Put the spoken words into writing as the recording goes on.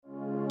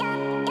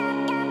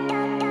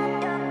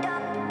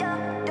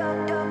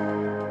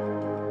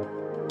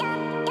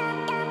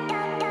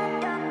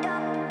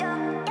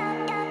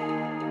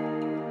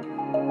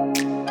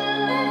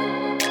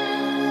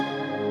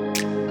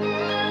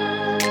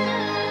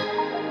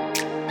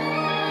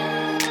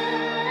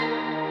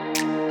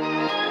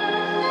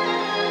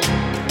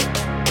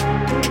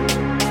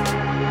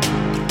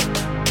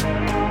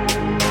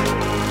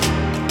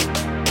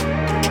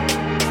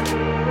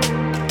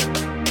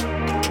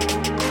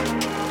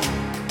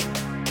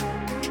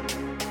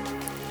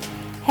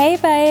Hey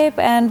babe,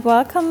 and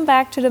welcome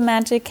back to the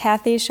Magic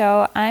Kathy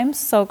Show. I'm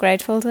so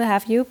grateful to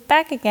have you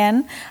back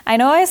again. I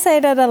know I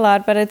say that a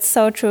lot, but it's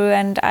so true,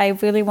 and I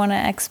really want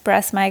to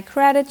express my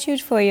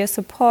gratitude for your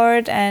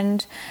support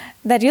and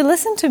that you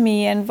listen to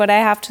me and what I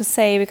have to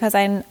say, because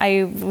I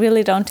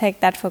really don't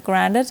take that for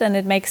granted, and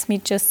it makes me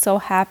just so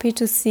happy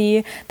to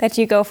see that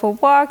you go for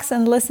walks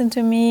and listen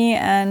to me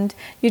and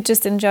you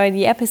just enjoy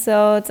the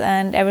episodes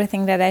and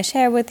everything that I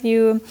share with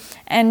you.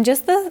 And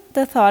just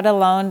the thought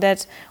alone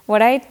that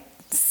what I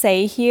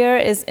say here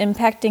is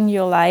impacting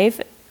your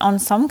life on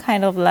some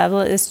kind of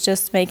level is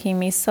just making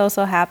me so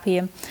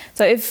happy.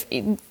 So if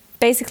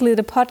basically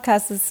the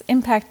podcast is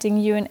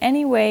impacting you in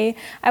any way,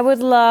 I would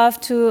love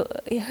to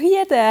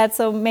hear that.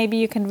 So maybe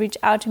you can reach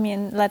out to me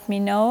and let me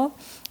know.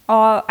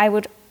 Or I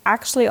would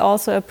actually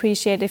also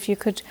appreciate if you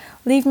could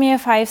leave me a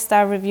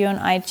 5-star review on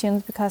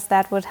iTunes, because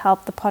that would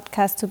help the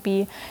podcast to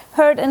be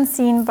heard and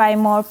seen by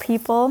more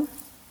people.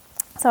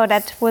 So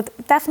that would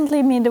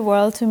definitely mean the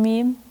world to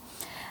me.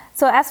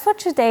 So as for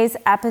today's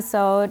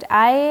episode,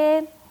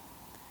 I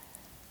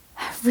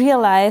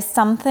realized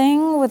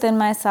something within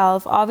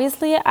myself.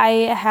 Obviously,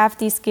 I have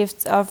these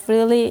gifts of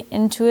really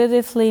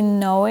intuitively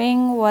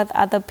knowing what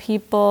other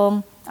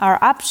people are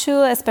up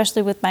to,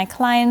 especially with my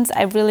clients.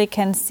 I really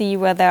can see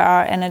where there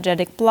are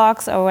energetic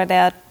blocks or where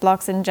there are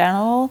blocks in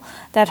general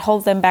that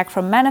hold them back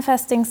from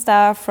manifesting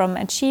stuff, from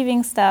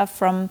achieving stuff,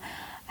 from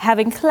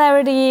having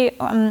clarity,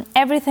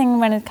 everything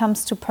when it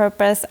comes to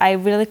purpose. I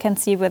really can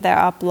see where there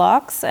are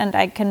blocks, and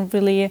I can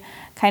really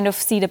kind of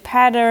see the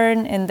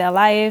pattern in their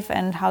life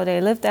and how they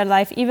live their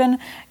life, even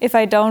if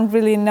I don't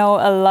really know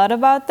a lot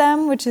about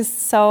them, which is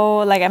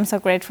so, I'm so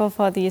grateful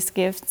for these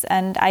gifts.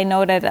 And I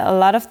know that a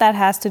lot of that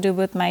has to do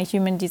with my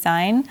human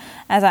design,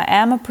 as I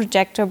am a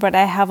projector, but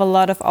I have a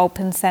lot of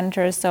open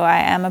centers. So I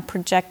am a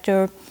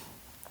projector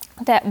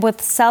that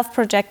with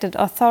self-projected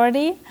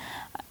authority.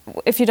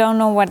 If you don't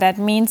know what that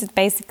means, it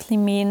basically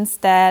means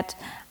that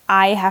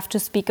I have to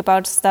speak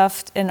about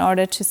stuff in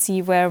order to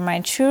see where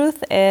my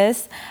truth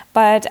is.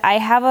 But I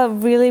have a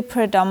really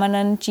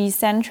predominant G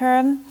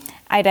center,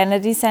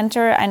 identity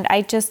center, and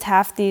I just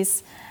have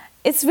these.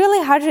 It's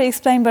really hard to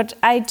explain, but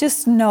I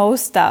just know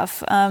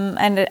stuff.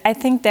 And I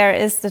think there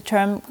is the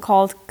term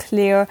called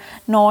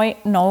clairnoyance.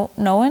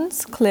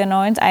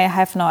 I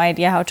have no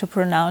idea how to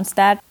pronounce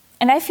that.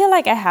 And I feel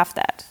like I have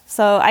that.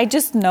 So I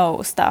just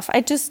know stuff.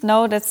 I just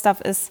know that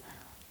stuff is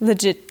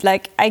legit.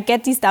 I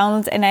get these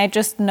downloads and I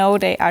just know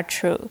they are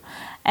true.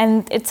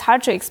 And it's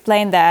hard to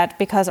explain that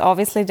because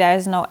obviously there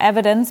is no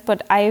evidence,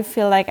 but I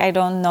feel like I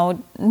don't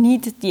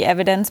need the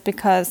evidence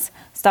because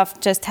stuff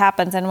just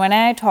happens. And when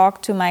I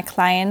talk to my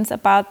clients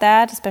about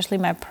that, especially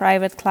my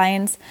private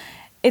clients,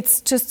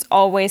 it's just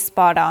always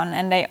spot on,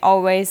 and they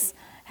always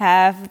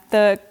have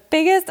the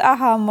biggest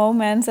aha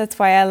moments. That's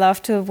why I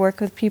love to work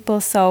with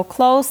people so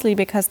closely,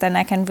 because then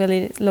I can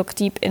really look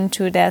deep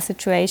into their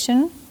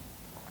situation.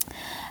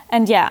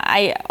 And yeah,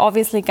 I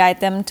obviously guide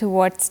them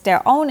towards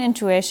their own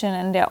intuition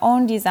and their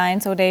own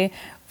design, so they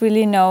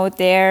really know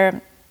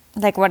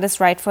what is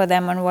right for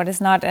them and what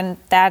is not. And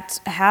that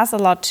has a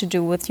lot to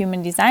do with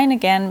human design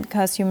again,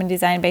 because human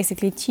design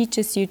basically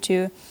teaches you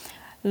to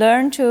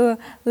learn to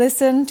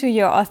listen to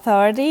your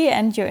authority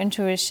and your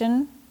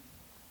intuition.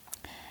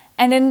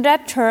 And in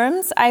that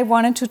terms, I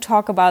wanted to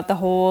talk about the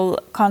whole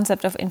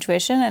concept of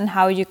intuition and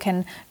how you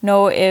can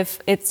know if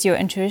it's your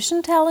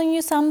intuition telling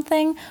you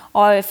something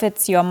or if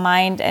it's your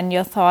mind and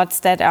your thoughts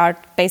that are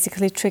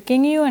basically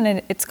tricking you,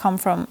 and it's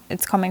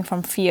coming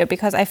from fear,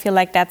 because I feel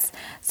like that's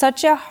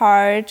such a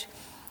hard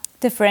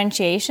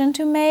differentiation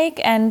to make.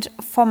 And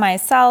for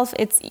myself,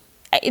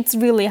 it's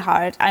really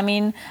hard. I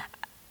mean,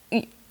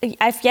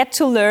 I've yet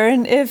to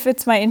learn if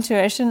it's my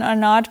intuition or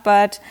not,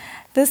 but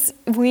this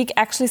week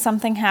actually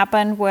something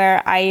happened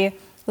where I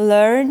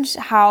learned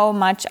how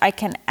much I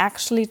can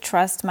actually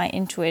trust my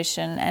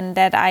intuition, and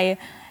that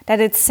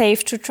it's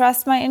safe to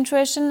trust my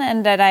intuition,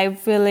 and that I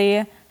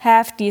really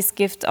have these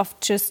gifts of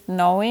just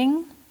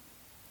knowing.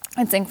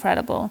 It's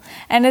incredible.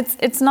 And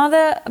it's not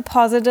a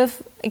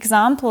positive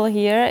example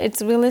here.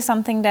 It's really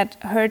something that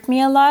hurt me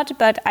a lot,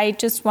 but I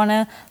just want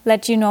to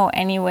let you know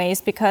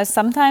anyways, because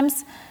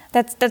sometimes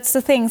that's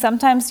the thing.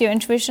 Sometimes your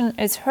intuition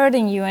is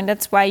hurting you, and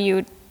that's why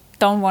you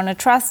don't want to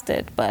trust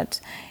it.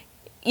 But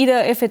either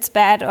if it's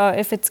bad or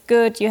if it's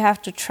good, you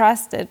have to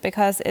trust it,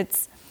 because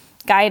it's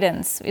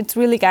guidance. It's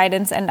really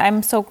guidance, and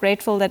I'm so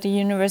grateful that the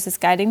universe is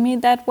guiding me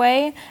that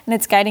way, and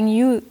it's guiding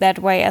you that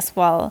way as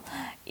well.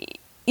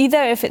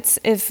 Either if it's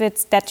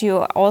that you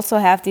also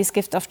have this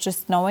gift of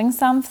just knowing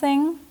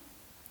something,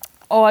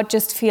 or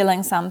just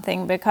feeling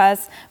something,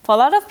 because for a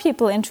lot of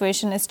people,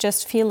 intuition is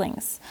just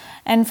feelings.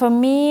 And for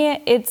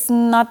me, it's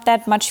not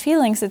that much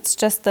feelings, it's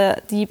just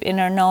the deep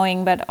inner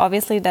knowing. But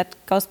obviously that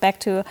goes back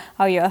to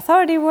how your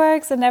authority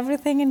works and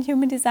everything in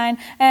human design.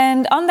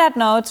 And on that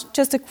note,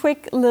 just a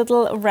quick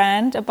little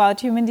rant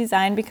about human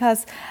design,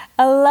 because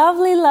a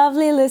lovely,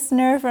 lovely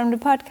listener from the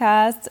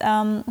podcast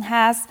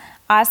has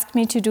asked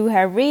me to do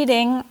her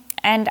reading,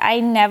 and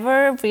I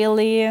never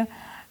really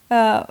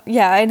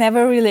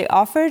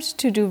offered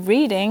to do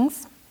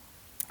readings.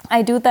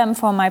 I do them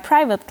for my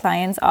private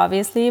clients,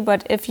 obviously,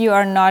 but if you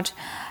are not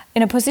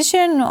in a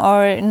position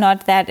or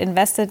not that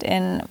invested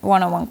in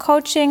one-on-one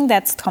coaching,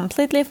 that's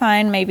completely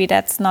fine. Maybe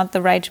that's not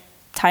the right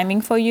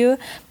timing for you,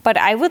 but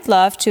I would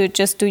love to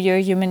just do your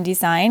human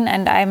design,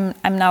 and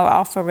I'm now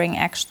offering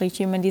actually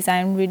human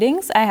design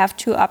readings. I have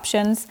two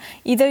options.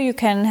 Either you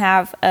can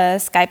have a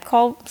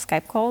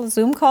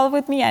Zoom call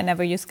with me. I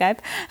never use Skype.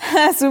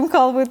 Zoom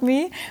call with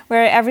me,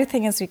 where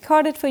everything is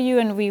recorded for you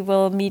and we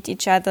will meet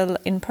each other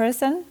in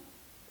person.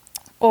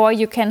 Or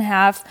you can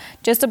have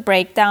just a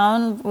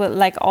breakdown with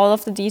like all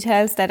of the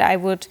details that I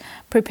would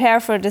prepare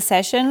for the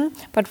session,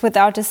 but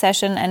without the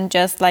session, and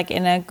just like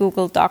in a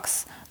Google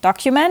Docs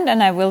document,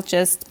 and I will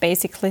just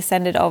basically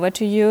send it over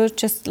to you,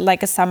 just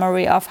like a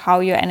summary of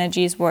how your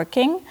energy is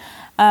working.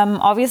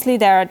 Obviously,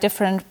 there are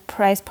different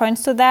price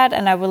points to that,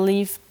 and I will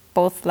leave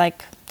both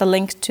like the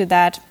link to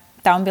that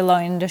down below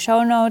in the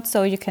show notes,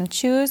 so you can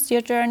choose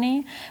your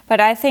journey. But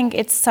I think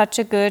it's such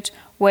a good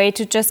way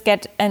to just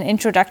get an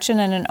introduction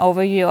and an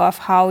overview of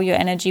how your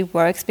energy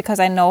works,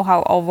 because I know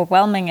how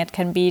overwhelming it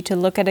can be to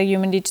look at a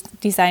human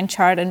design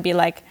chart and be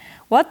like,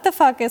 what the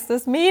fuck is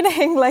this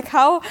meaning? Like,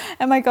 how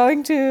am I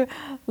going to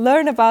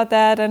learn about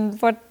that, and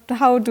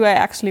how do I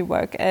actually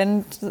work?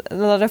 And a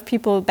lot of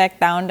people back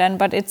down then,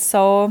 but it's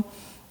so,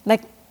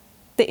 like,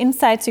 the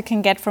insights you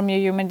can get from your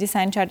human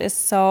design chart is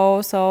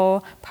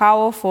so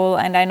powerful,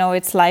 and I know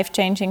it's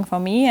life-changing for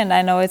me, and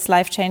I know it's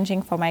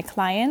life-changing for my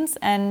clients,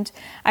 and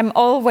I'm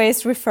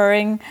always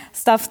referring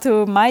stuff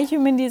to my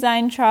human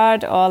design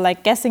chart, or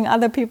like guessing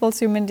other people's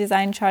human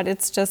design chart.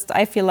 It's just,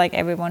 I feel like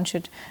everyone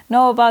should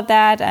know about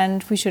that,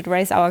 and we should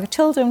raise our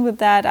children with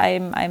that.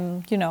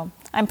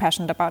 I'm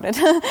passionate about it.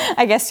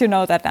 I guess you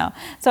know that now.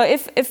 So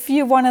if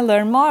you want to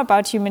learn more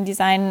about human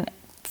design,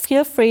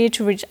 feel free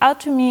to reach out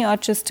to me, or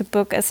just to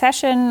book a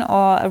session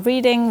or a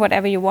reading,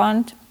 whatever you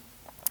want.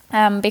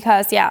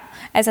 Because,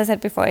 as I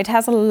said before, it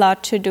has a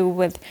lot to do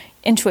with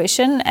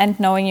intuition and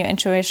knowing your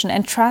intuition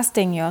and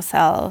trusting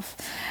yourself.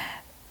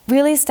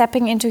 Really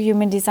stepping into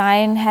human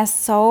design has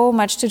so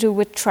much to do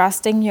with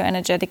trusting your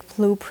energetic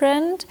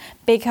blueprint,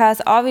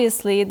 because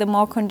obviously the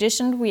more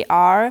conditioned we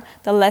are,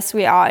 the less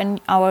we are in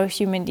our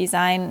human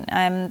design.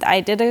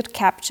 I did a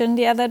caption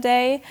the other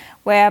day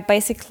where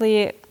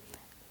basically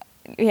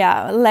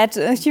let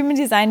human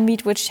design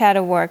meet with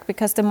shadow work,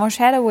 because the more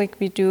shadow work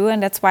we do,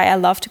 and that's why I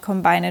love to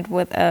combine it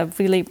with a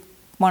really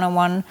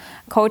one-on-one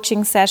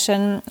coaching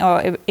session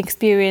or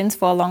experience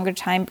for a longer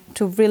time,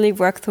 to really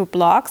work through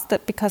blocks,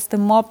 because the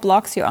more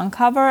blocks you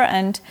uncover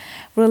and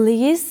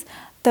release,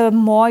 the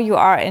more you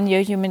are in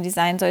your human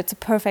design. So it's a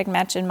perfect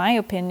match in my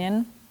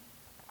opinion.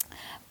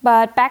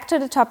 But back to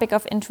the topic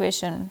of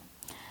intuition.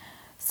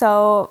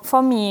 So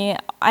for me,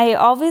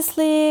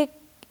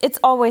 it's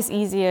always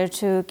easier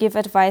to give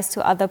advice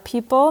to other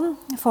people,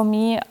 for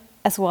me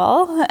as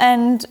well.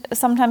 And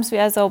sometimes we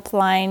are so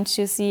blind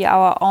to see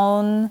our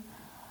own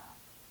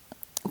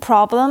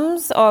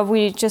problems, or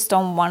we just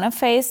don't want to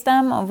face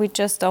them, or we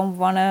just don't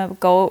want to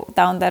go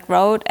down that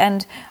road.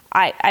 And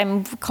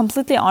I'm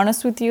completely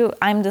honest with you,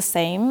 I'm the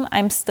same.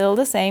 I'm still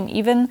the same.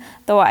 Even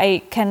though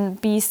I can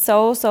be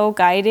so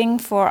guiding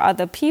for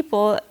other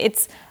people,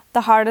 it's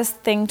the hardest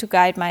thing to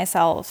guide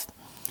myself.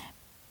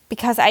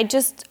 Because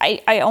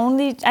I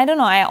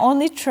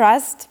only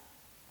trust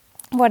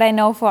what I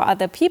know for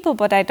other people,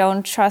 but I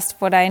don't trust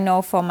what I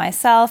know for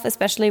myself,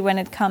 especially when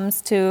it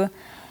comes to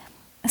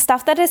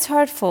stuff that is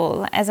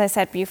hurtful, as I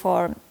said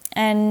before.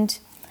 And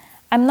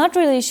I'm not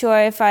really sure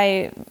if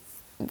I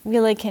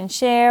really can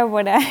share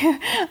what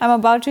I'm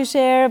about to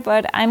share,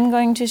 but I'm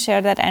going to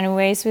share that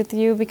anyways with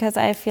you, because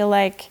I feel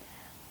like,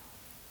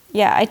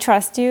 I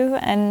trust you,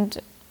 and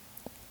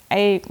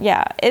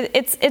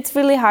it's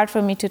really hard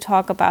for me to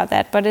talk about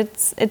that, but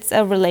it's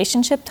a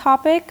relationship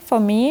topic for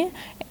me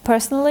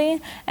personally,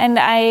 and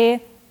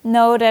I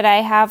know that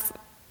I have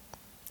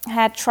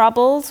had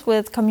troubles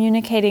with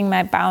communicating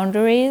my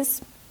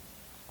boundaries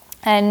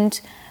and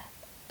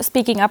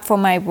speaking up for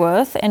my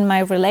worth in my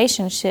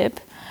relationship.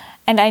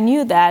 And I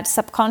knew that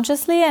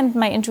subconsciously, and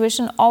my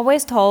intuition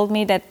always told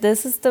me that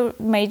this is the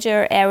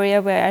major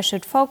area where I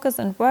should focus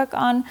and work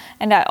on.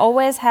 And I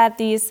always had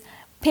these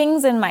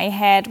pings in my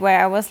head where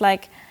I was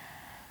like,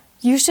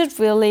 you should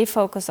really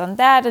focus on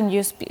that, and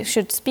you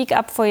should speak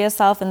up for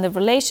yourself in the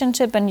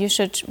relationship, and you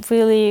should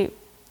really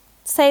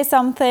say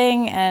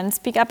something and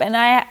speak up. And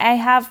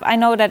I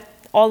know that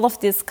all of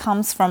this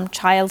comes from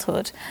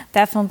childhood,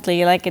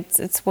 definitely. Like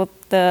it's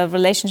with the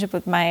relationship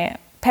with my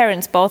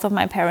parents, both of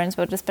my parents,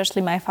 but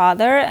especially my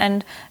father.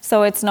 And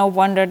so it's no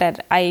wonder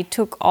that I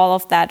took all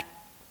of that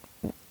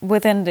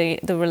within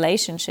the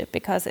relationship,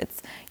 because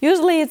it's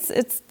usually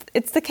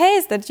it's the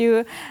case that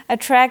you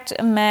attract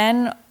a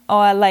man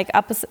or like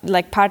opposite,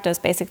 like partners,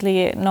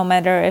 basically, no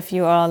matter if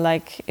you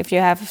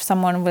have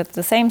someone with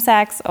the same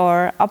sex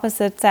or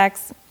opposite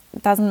sex,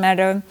 it doesn't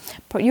matter.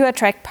 You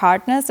attract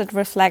partners that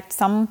reflect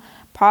some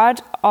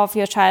part of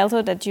your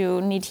childhood that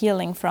you need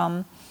healing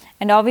from.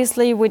 And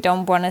obviously we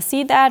don't want to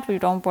see that, we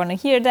don't want to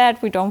hear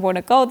that, we don't want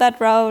to go that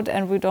road,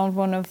 and we don't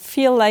want to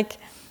feel like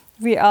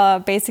we are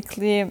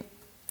basically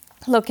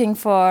looking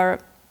for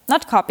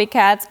not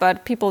copycats,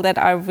 but people that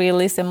are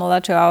really similar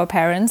to our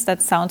parents.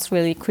 That sounds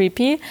really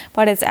creepy,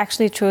 but it's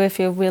actually true if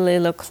you really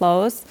look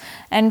close.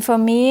 And for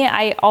me,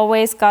 I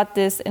always got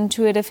this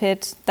intuitive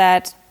hit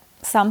that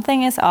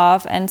something is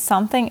off and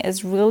something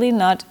is really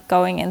not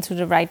going into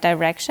the right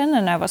direction,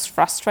 and I was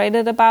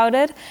frustrated about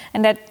it,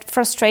 and that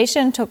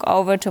frustration took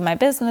over to my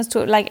business,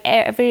 to like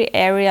every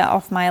area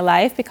of my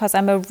life, because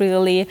I'm a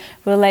really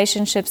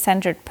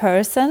relationship-centered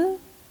person.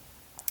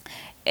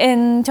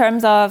 In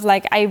terms of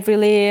like, I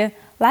really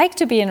like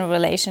to be in a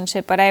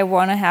relationship, but I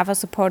want to have a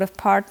supportive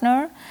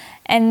partner.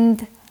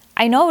 And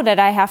I know that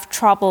I have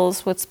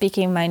troubles with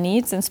speaking my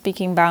needs and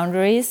speaking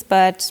boundaries,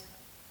 but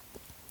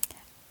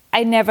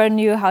I never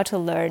knew how to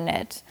learn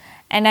it.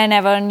 And I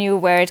never knew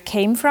where it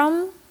came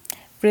from,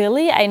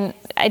 really.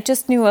 I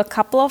just knew a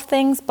couple of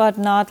things, but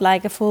not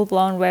like a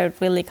full-blown where it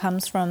really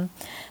comes from.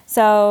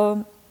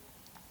 So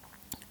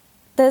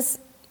this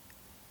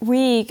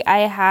week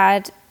I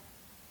had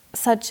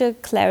such a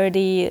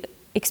clarity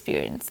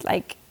experience.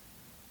 Like,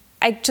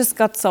 I just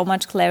got so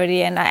much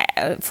clarity, and I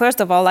first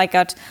of all, I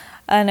got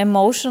an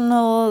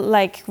emotional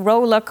like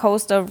roller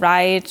coaster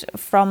ride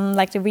from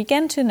like the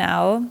weekend to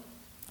now,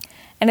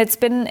 and it's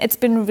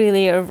been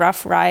really a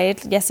rough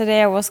ride.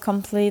 Yesterday I was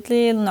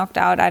completely knocked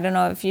out. I don't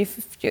know if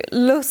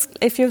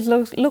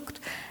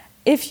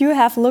you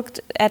have looked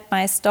at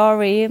my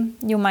story,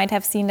 you might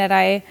have seen that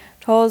I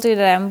told you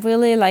that I'm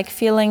really like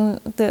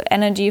feeling the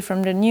energy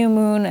from the new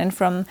moon and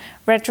from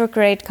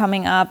retrograde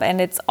coming up,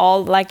 and it's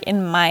all like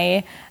in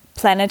my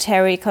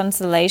planetary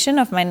constellation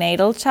of my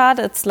natal chart.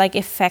 It's like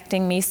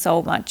affecting me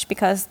so much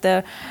because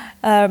the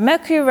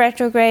Mercury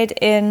retrograde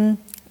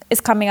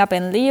is coming up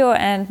in Leo,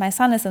 and my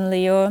sun is in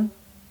Leo.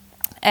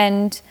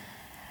 And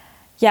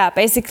yeah,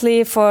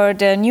 basically for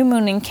the new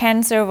moon in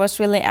Cancer was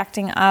really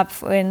acting up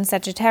in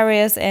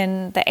Sagittarius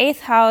in the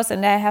 8th house,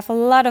 and I have a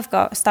lot of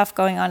stuff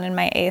going on in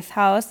my 8th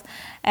house.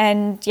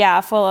 And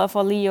yeah,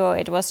 for Leo,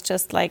 it was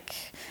just like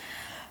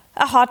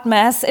a hot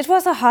mess. It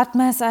was a hot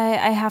mess,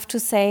 I have to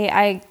say.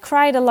 I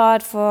cried a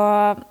lot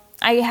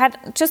I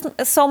had just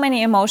so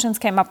many emotions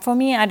came up for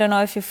me. I don't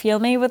know if you feel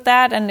me with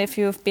that, and if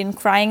you've been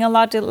crying a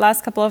lot the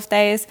last couple of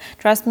days,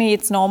 trust me,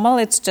 it's normal.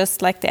 It's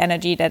just like the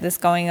energy that is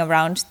going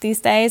around these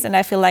days, and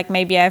I feel like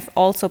maybe I've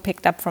also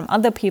picked up from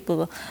other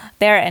people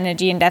their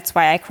energy, and that's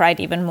why I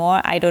cried even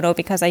more. I don't know,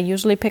 because I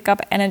usually pick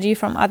up energy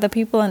from other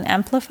people and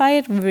amplify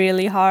it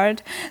really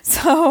hard.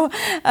 So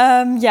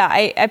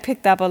I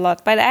picked up a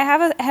lot. But I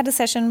had a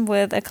session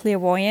with a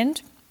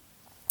clairvoyant,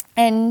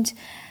 and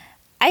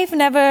I've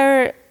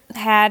never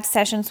had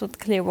sessions with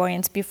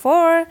clairvoyants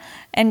before,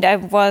 and I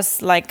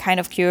was like kind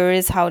of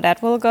curious how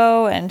that will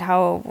go and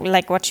how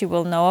like what she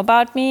will know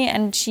about me.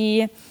 And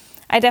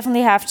I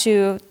definitely have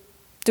to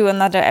do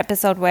another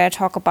episode where I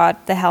talk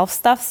about the health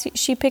stuff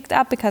she picked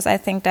up, because I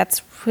think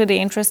that's really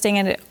interesting,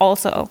 and it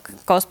also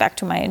goes back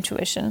to my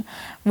intuition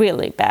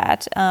really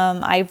bad.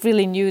 I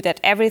really knew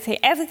that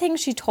everything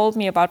she told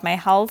me about my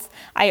health,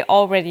 I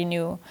already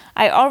knew.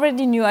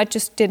 I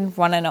just didn't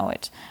want to know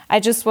it. I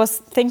just was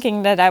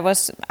thinking that I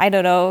was, I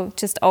don't know,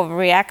 just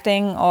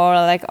overreacting or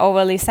like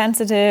overly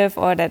sensitive,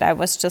 or that I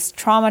was just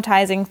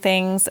traumatizing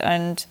things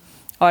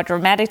or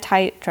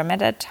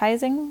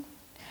dramatizing,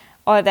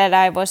 or that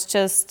I was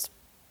just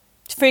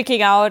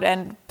freaking out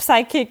and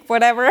psychic,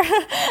 whatever.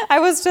 I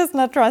was just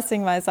not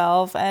trusting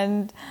myself,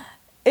 and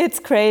it's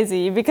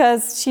crazy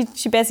because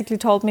she basically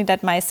told me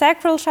that my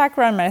sacral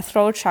chakra and my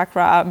throat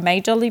chakra are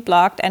majorly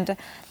blocked. And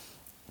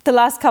the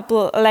last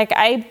couple, like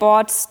I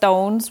bought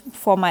stones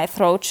for my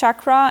throat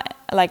chakra,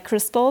 like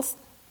crystals,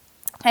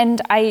 and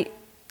I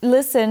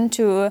listen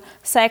to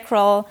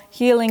sacral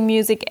healing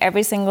music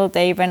every single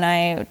day when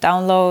I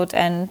download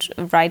and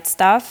write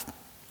stuff,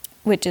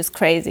 which is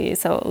crazy.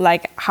 So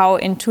like how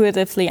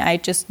intuitively I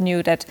just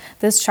knew that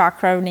this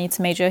chakra needs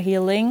major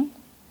healing.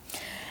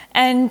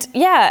 And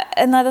yeah,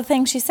 another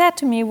thing she said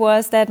to me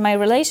was that my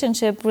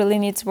relationship really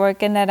needs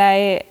work, and that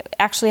I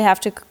actually have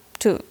to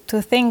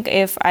think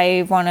if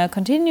I want to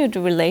continue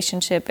the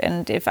relationship,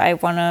 and if I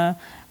want to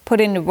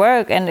put in the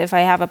work, and if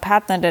I have a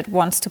partner that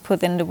wants to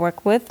put in the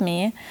work with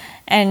me.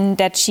 And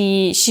that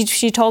she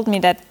told me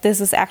that this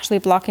is actually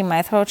blocking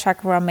my throat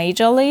chakra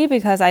majorly,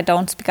 because I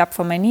don't speak up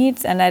for my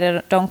needs, and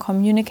I don't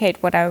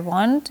communicate what I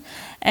want,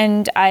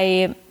 and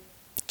I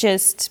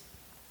just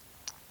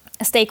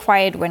stay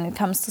quiet when it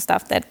comes to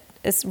stuff that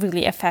is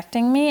really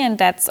affecting me. And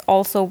that's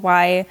also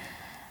why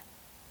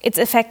it's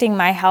affecting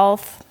my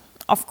health,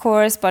 of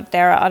course, but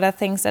there are other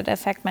things that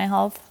affect my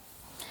health.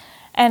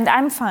 And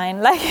I'm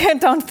fine. Like, I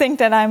don't think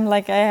that I'm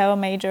like, I have a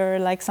major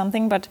like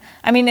something, but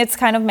I mean, it's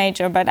kind of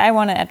major, but I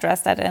want to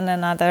address that in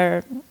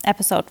another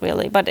episode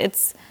really. But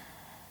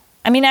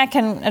I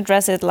can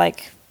address it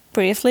like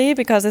briefly,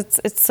 because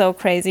it's so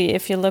crazy.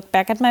 If you look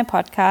back at my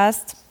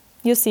podcast,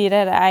 you see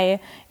that I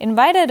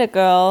invited a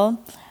girl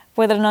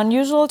with an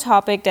unusual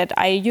topic that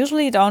I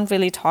usually don't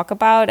really talk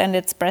about, and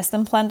it's breast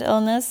implant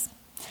illness.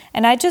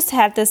 And I just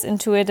had this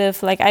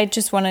intuitive, like I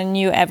just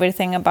knew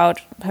everything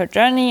about her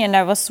journey, and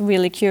I was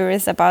really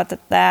curious about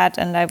that,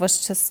 and I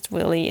was just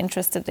really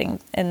interested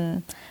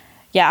in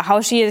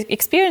how she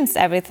experienced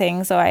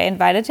everything. So I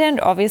invited her, and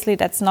obviously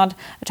that's not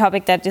a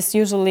topic that is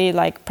usually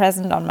like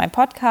present on my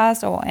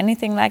podcast or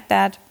anything like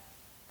that.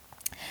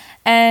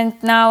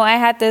 And now I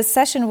had this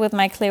session with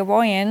my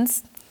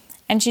clairvoyance,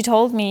 and she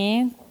told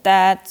me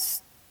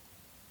that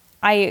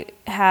I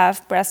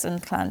have breast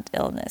implant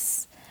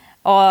illness.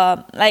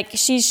 Or like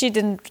she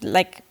didn't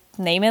like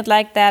name it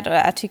like that or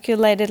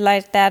articulate it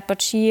like that,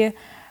 but she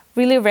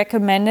really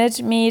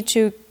recommended me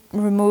to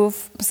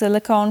remove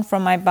silicone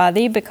from my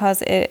body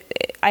because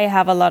I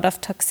have a lot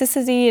of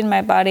toxicity in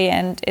my body,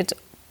 and it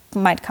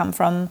might come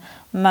from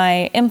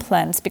my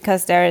implants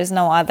because there is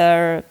no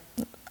other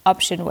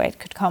option where it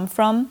could come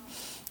from.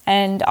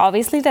 And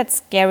obviously that's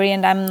scary,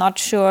 and I'm not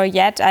sure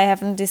yet. I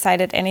haven't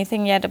decided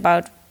anything yet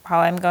about how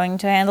I'm going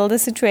to handle the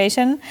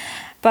situation.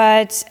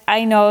 But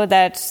I know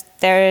that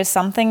there is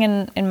something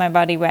in my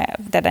body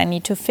that I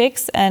need to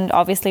fix, and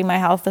obviously my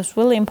health is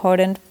really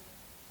important.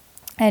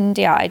 And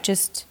I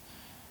just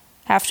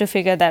have to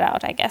figure that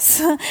out, I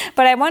guess.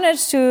 But I wanted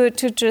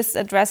to just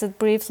address it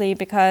briefly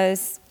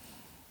because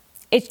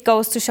it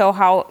goes to show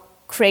how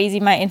crazy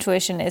my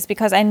intuition is,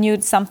 because I knew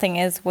something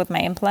is with my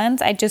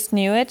implants. I just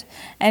knew it,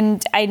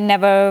 and I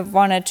never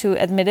wanted to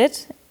admit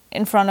it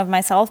in front of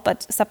myself,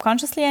 but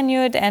subconsciously I knew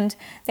it. And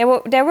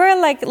there were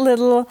like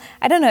little,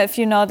 I don't know if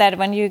you know that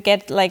when you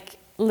get like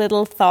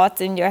little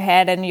thoughts in your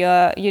head and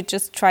you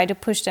just try to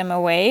push them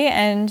away,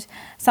 and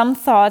some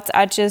thoughts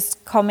are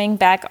just coming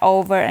back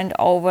over and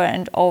over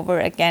and over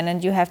again,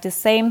 and you have the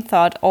same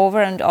thought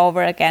over and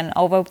over again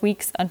over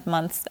weeks and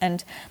months.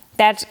 And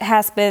that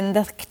has been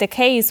the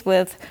case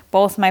with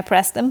both my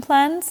breast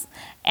implants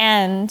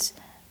and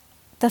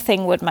the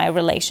thing with my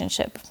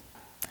relationship.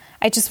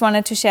 I just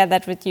wanted to share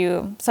that with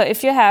you. So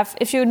if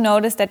you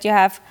notice that you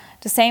have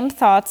the same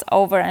thoughts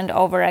over and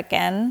over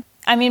again,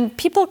 I mean,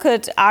 people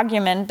could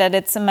argument that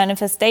it's a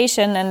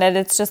manifestation and that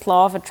it's just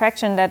law of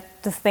attraction,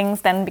 that the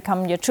things then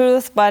become your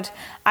truth. But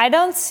I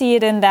don't see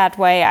it in that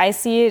way. I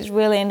see it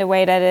really in the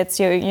way that it's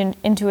your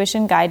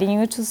intuition guiding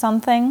you to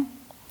something.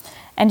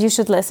 And you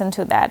should listen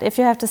to that. If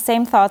you have the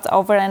same thoughts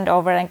over and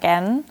over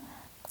again,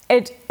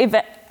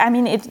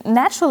 it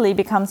naturally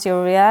becomes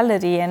your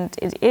reality, and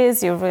it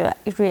is your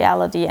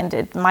reality, and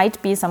it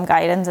might be some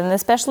guidance. And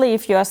especially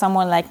if you are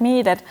someone like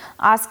me that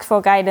asks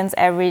for guidance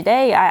every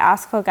day. I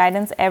ask for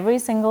guidance every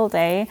single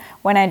day.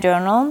 When I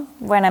journal,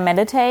 when I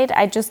meditate,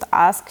 I just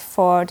ask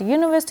for the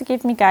universe to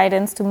give me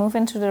guidance to move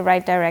into the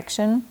right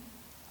direction.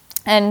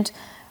 And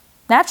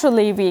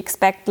naturally, we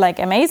expect like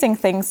amazing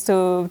things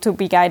to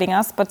be guiding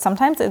us, but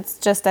sometimes it's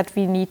just that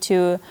we need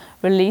to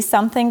release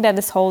something that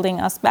is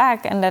holding us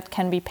back, and that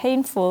can be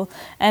painful.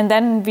 And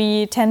then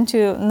we tend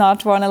to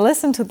not want to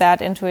listen to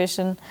that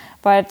intuition,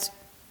 but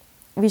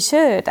we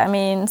should. I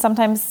mean,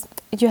 sometimes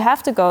you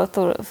have to go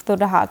through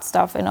the hard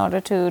stuff in order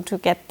to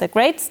get the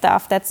great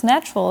stuff that's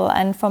natural.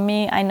 And for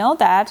me, I know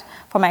that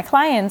for my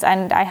clients,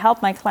 and I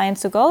help my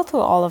clients to go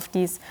through all of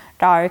these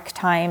dark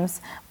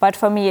times. But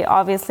for me,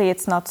 obviously,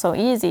 it's not so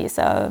easy.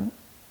 So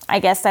I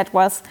guess that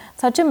was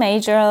such a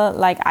major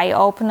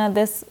eye-opener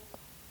this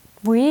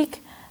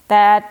week,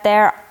 that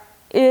there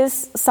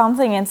is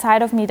something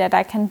inside of me that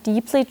I can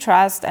deeply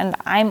trust, and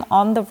I'm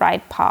on the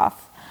right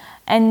path.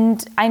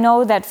 And I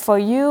know that for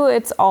you,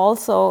 it's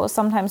also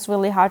sometimes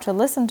really hard to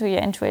listen to your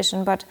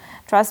intuition. But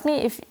trust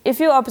me, if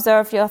you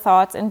observe your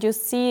thoughts and you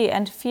see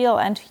and feel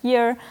and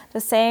hear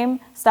the same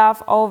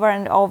stuff over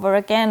and over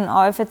again,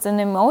 or if it's an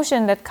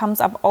emotion that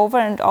comes up over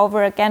and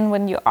over again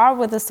when you are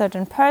with a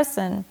certain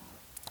person,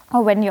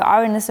 or when you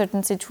are in a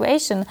certain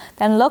situation,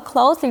 then look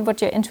closely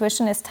what your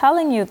intuition is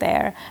telling you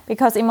there.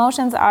 Because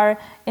emotions are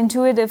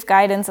intuitive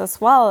guidance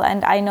as well.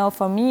 And I know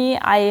for me,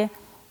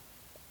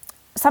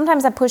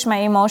 sometimes I push my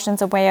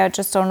emotions away. I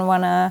just don't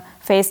want to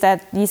face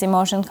that these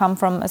emotions come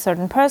from a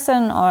certain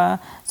person or a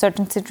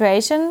certain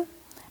situation.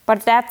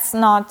 But that's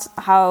not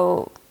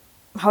how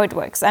it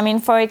works. I mean,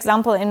 for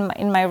example,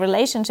 in my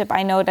relationship,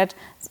 I know that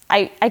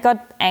I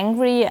got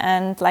angry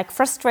and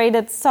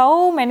frustrated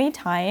so many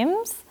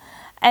times,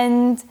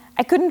 and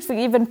I couldn't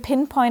even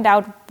pinpoint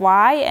out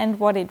why and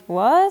what it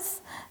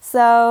was.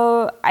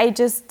 So I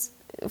just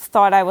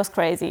thought I was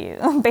crazy,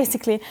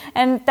 basically.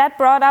 And that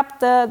brought up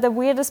the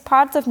weirdest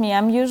parts of me.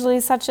 I'm usually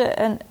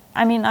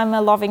I'm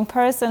a loving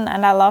person,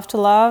 and I love to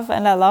love,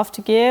 and I love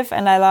to give,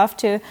 and I love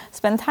to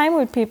spend time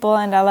with people,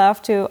 and I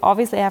love to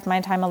obviously have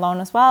my time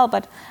alone as well.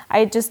 But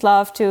I just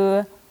love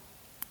to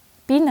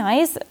be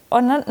nice,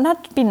 or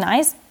not be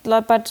nice,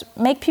 but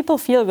make people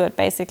feel good,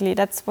 basically.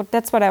 That's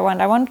what I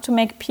want. I want to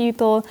make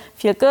people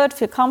feel good,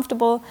 feel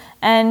comfortable.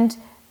 And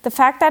the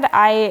fact that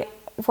I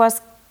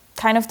was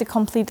kind of the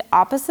complete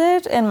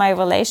opposite in my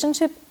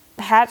relationship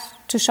had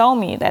to show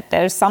me that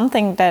there's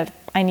something that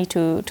I need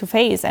to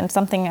face and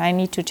something I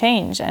need to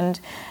change. And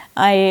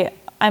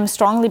I'm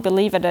strongly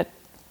believer that,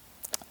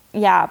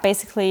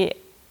 basically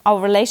our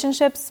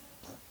relationships,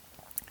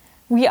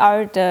 we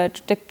are the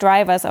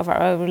drivers of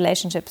our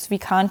relationships. We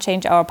can't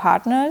change our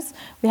partners.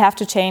 We have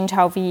to change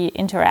how we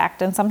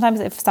interact. And sometimes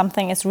if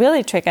something is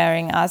really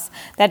triggering us,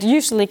 that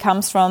usually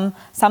comes from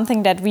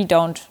something that we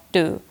don't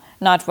do.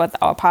 not what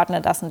our partner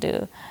doesn't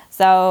do.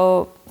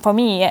 So for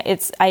me,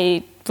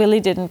 I really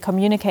didn't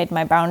communicate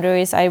my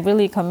boundaries. I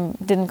really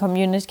didn't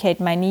communicate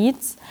my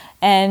needs.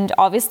 And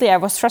obviously I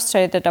was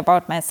frustrated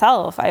about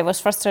myself. I was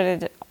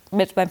frustrated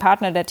with my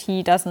partner that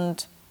he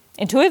doesn't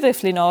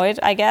intuitively know it,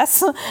 I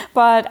guess.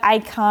 But I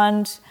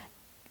can't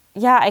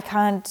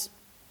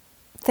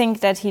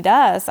think that he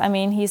does. I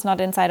mean, he's not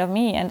inside of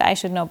me and I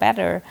should know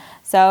better.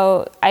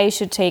 So I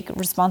should take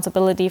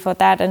responsibility for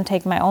that and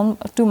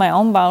do my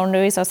own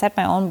boundaries, or set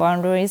my own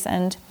boundaries,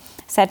 and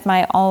set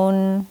my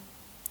own,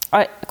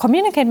 or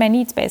communicate my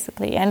needs,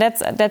 basically. And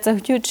that's a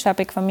huge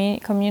topic for me,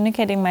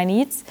 communicating my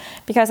needs,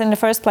 because in the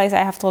first place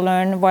I have to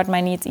learn what my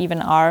needs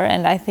even are,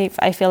 and I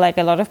feel like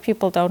a lot of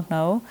people don't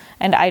know,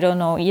 and I don't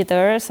know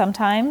either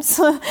sometimes.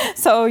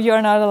 So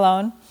you're not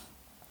alone.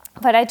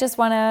 But I just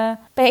want to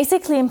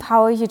basically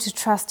empower you to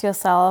trust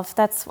yourself.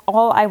 That's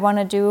all I want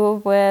to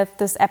do with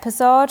this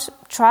episode.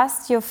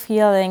 Trust your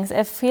feelings.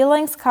 If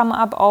feelings come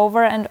up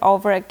over and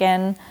over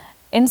again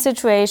in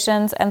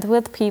situations and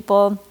with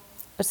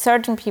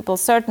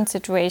certain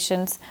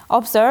situations,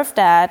 observe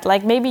that.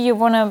 Like, maybe you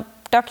want to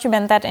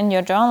document that in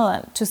your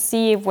journal to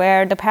see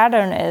where the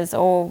pattern is,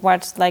 or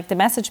what like the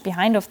message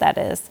behind of that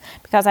is,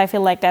 because I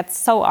feel like that's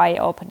so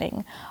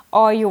eye-opening.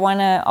 Or you want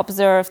to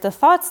observe the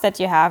thoughts that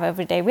you have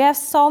every day. We have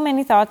so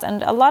many thoughts,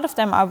 and a lot of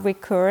them are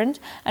recurrent,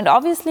 and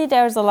obviously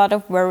there's a lot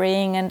of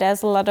worrying and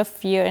there's a lot of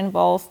fear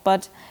involved.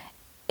 But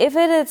if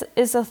it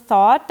is a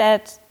thought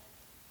that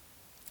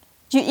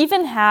you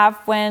even have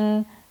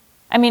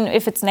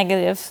if it's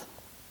negative,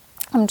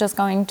 I'm just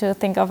going to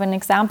think of an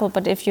example,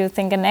 but if you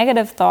think a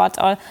negative thought,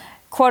 or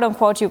quote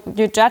unquote,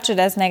 you judge it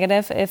as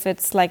negative, if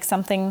it's like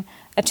something,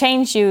 a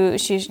change you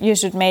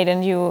should make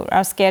and you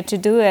are scared to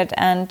do it,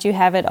 and you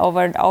have it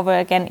over and over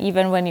again,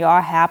 even when you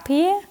are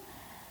happy,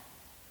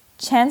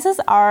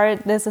 chances are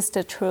this is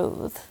the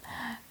truth.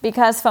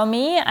 Because for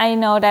me, I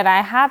know that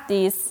I had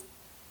these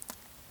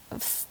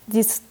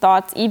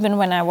thoughts even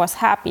when I was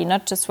happy,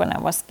 not just when I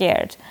was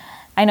scared.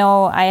 I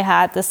know I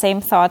had the same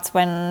thoughts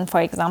when,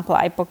 for example,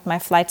 I booked my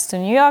flights to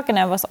New York and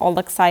I was all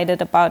excited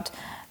about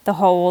the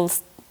whole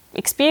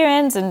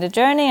experience and the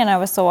journey, and I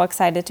was so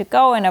excited to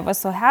go, and I was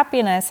so happy,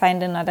 and I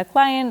signed another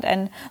client,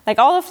 and like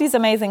all of these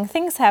amazing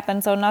things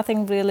happened. So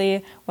nothing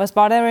really was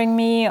bothering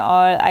me,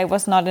 or I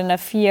was not in a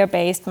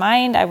fear-based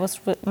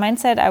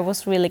mindset. I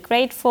was really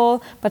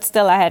grateful, but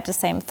still I had the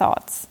same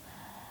thoughts.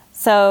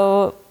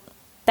 So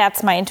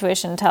that's my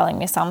intuition telling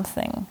me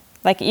something.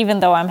 Like,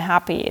 even though I'm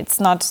happy, it's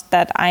not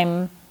that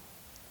I'm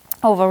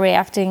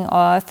overreacting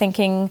or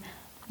thinking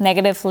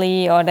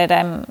negatively, or that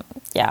I'm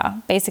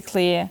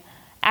basically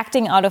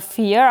acting out of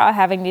fear or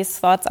having these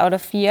thoughts out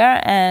of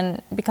fear,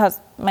 and because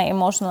my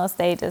emotional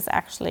state is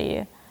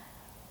actually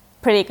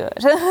pretty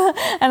good.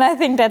 And I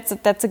think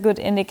that's a good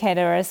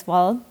indicator as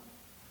well.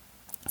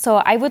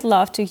 So I would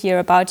love to hear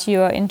about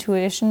your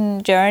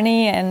intuition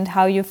journey and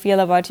how you feel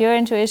about your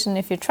intuition,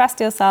 if you trust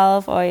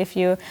yourself or if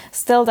you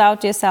still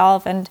doubt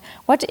yourself, and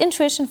what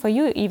intuition for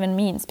you even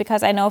means.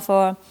 Because I know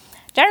for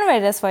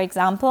generators, for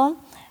example,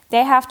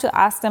 they have to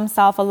ask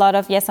themselves a lot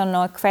of yes or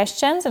no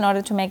questions in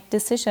order to make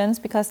decisions,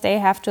 because they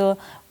have to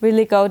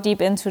really go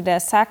deep into their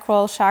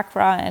sacral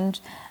chakra and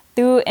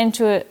do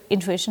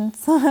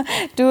intuitions,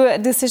 do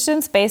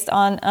decisions based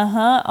on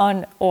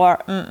on or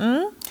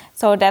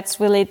So that's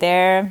really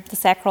the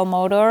sacral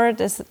motor.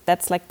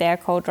 That's like their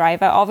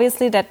co-driver.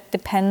 Obviously, that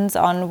depends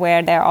on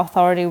where their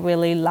authority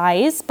really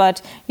lies,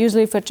 but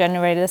usually for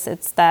generators,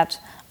 it's that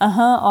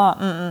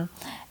or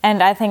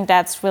And I think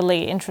that's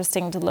really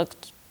interesting to look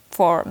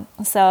for.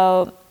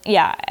 So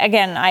yeah,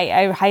 again,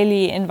 I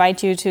highly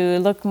invite you to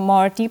look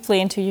more deeply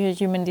into your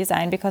human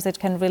design, because it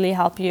can really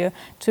help you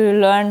to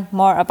learn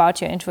more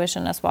about your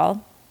intuition as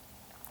well.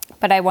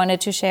 But I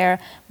wanted to share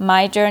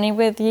my journey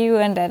with you,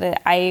 and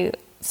that I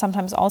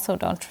sometimes also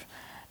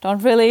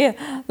don't really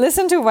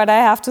listen to what I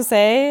have to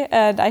say,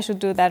 and I should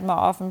do that more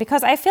often.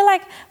 Because I feel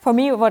like for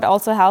me what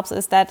also helps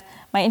is that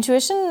my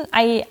intuition,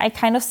 I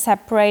kind of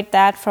separate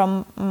that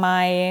from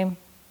my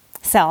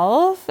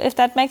self, if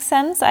that makes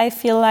sense. I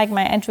feel like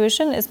my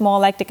intuition is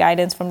more like the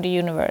guidance from the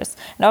universe.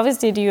 And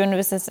obviously the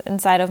universe is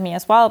inside of me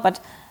as well,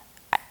 but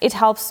it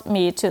helps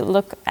me to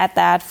look at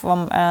that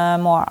from a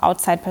more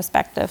outside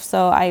perspective.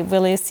 So I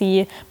really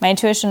see my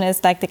intuition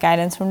is like the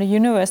guidance from the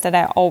universe that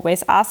I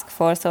always ask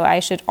for. So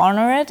I should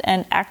honor it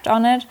and act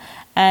on it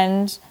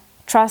and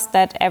trust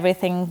that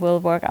everything will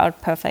work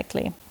out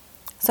perfectly.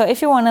 So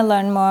if you want to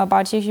learn more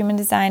about your human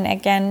design,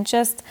 again,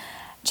 just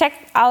check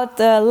out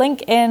the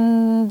link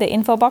in the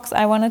info box,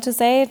 I wanted to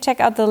say. Check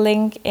out the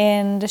link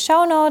in the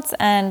show notes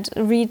and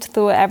read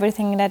through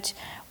everything that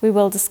we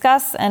will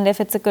discuss. And if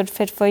it's a good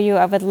fit for you,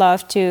 I would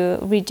love to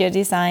read your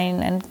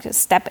design and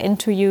step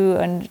into you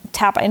and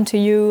tap into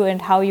you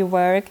and how you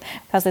work,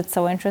 because it's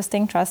so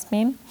interesting, trust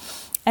me.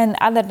 And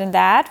other than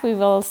that, we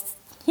will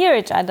hear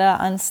each other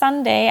on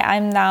Sunday.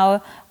 I'm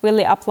now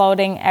really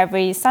uploading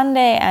every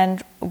Sunday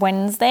and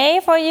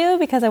Wednesday for you,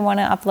 because I want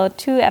to upload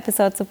 2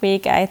 episodes a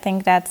week. I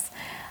think that's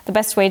the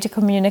best way to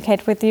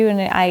communicate with you, and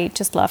I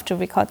just love to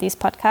record these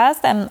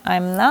podcasts. And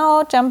I'm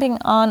now jumping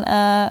on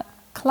a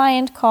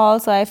client call,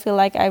 so I feel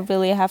like I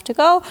really have to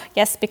go.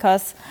 Yes,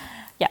 because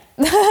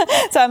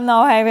so I'm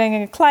now having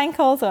a client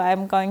call, so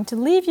I'm going to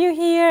leave you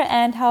here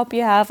and hope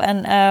you have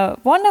a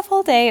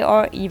wonderful day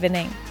or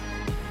evening.